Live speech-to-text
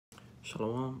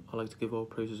Shalom. I'd like to give all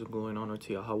praises and glory and honor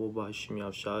to Yahweh by Shem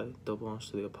Yavshai, double honors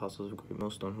to the apostles of Great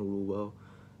Millstone who rule well,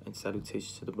 and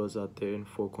salutations to the brothers out there in the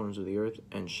four corners of the earth,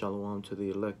 and shalom to the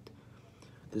elect.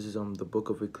 This is the book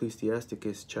of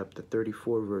Ecclesiasticus, chapter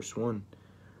 34, verse 1.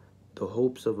 The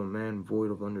hopes of a man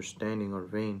void of understanding are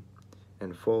vain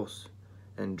and false,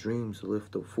 and dreams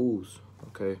lift of fools.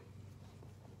 Okay.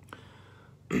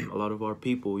 A lot of our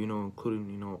people,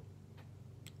 including,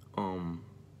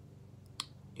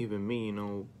 even me,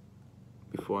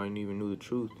 before I even knew the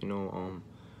truth,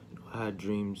 I had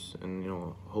dreams and,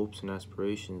 hopes and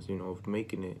aspirations, of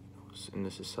making it in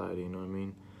this society, you know what I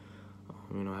mean?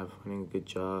 Having a good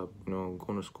job,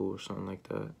 going to school or something like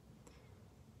that.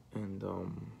 And,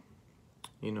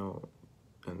 and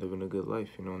living a good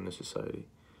life, in this society,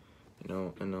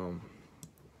 come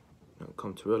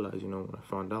to realize, when I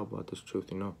found out about this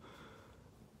truth, I know,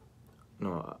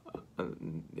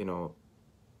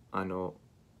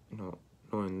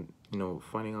 knowing,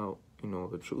 finding out,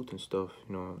 the truth and stuff,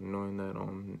 knowing that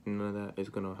none of that is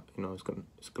gonna,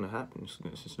 it's gonna happen. It's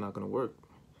just not gonna work,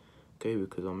 okay?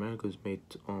 Because America is made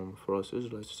for us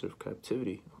Israelites to serve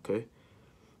captivity, okay?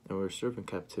 And we're serving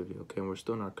captivity, okay? And we're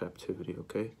still in our captivity,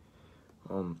 okay?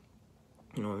 And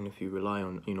if you rely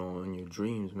on, on your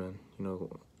dreams, man,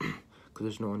 because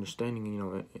there's no understanding,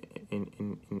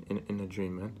 in a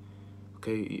dream, man.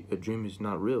 Okay, a dream is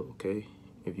not real, okay?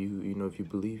 If you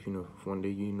believe, if one day,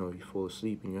 you fall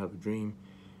asleep and you have a dream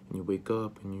and you wake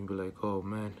up and you be like, oh,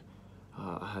 man,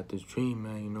 I had this dream,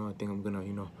 man, I think I'm gonna,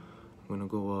 I'm gonna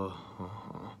go,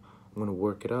 I'm gonna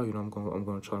work it out, I'm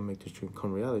gonna try to make this dream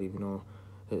come reality,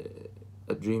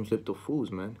 a dream's lift of fools,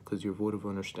 man, because you're void of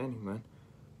understanding, man.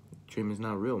 Dream is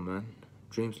not real, man.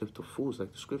 Dreams lift of fools,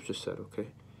 like the scripture said, okay?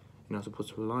 You're not supposed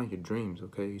to rely on your dreams,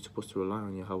 okay? You're supposed to rely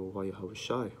on Yahweh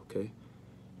Shai, okay?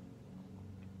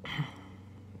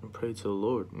 And pray to the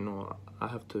Lord. I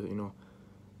have to,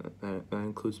 that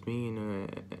includes me and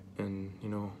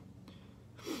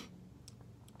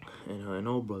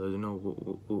all brothers.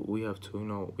 We have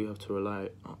to, we have to rely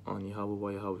on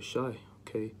Yahweh Shai,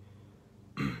 okay?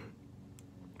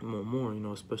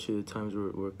 more, especially the times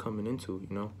we're coming into,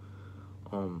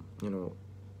 World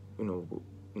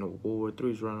War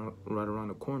III is right around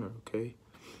the corner, okay?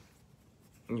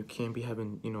 And you can't be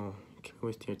having, you can't be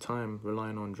wasting your time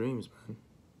relying on dreams, man.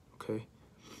 Okay,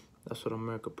 that's what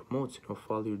America promotes.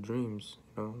 Follow your dreams.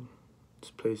 This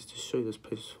place to show you. This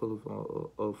place is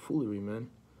full of foolery,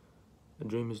 man. A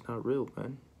dream is not real,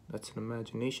 man. That's an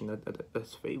imagination.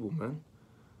 That's fable, man.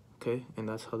 Okay, and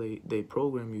that's how they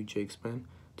program you, Jakes, man,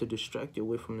 to distract you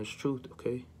away from this truth.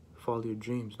 Okay, follow your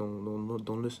dreams.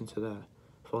 Don't listen to that.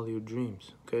 Follow your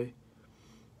dreams. Okay,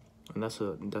 and that's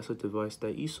a device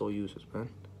that Esau uses,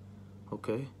 man.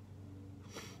 Okay.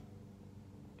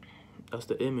 That's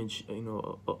the image,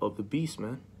 of the beast,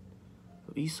 man.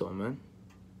 Of Esau, man.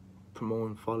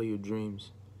 Promoting, follow your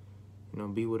dreams.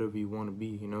 Be whatever you want to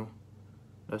be,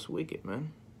 That's wicked,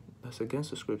 man. That's against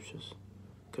the scriptures.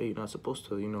 Okay, you're not supposed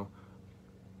to,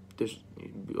 just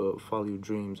follow your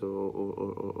dreams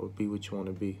or be what you want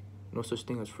to be. No such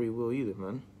thing as free will either,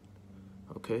 man.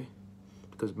 Okay?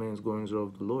 Because man's goings are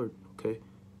of the Lord, okay?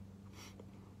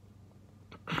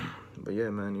 But yeah,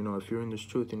 man, if you're in this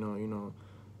truth,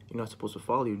 you're not supposed to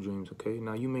follow your dreams, okay?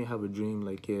 Now, you may have a dream,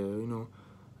 like, yeah,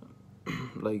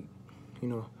 like,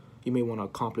 you may want to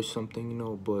accomplish something,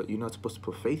 but you're not supposed to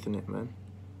put faith in it, man.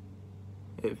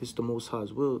 If it's the Most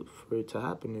High's will for it to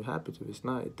happen, it happens. If it's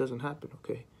not, it doesn't happen,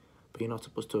 okay? But you're not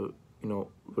supposed to,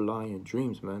 rely on your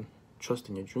dreams, man. Trust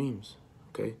in your dreams,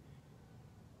 okay?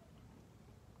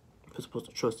 You're supposed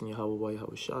to trust in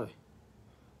Yahweh Shai,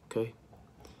 okay?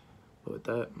 But with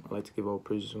that, I'd like to give all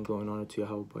praises and glory and honor to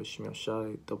Yahweh by Shem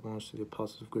Yavshai, double honors to the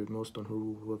apostles of Great Millstone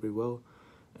who rule very well,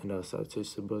 and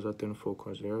salutations to the brothers out there in the four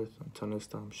corners of the earth. Until next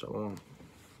time, shalom.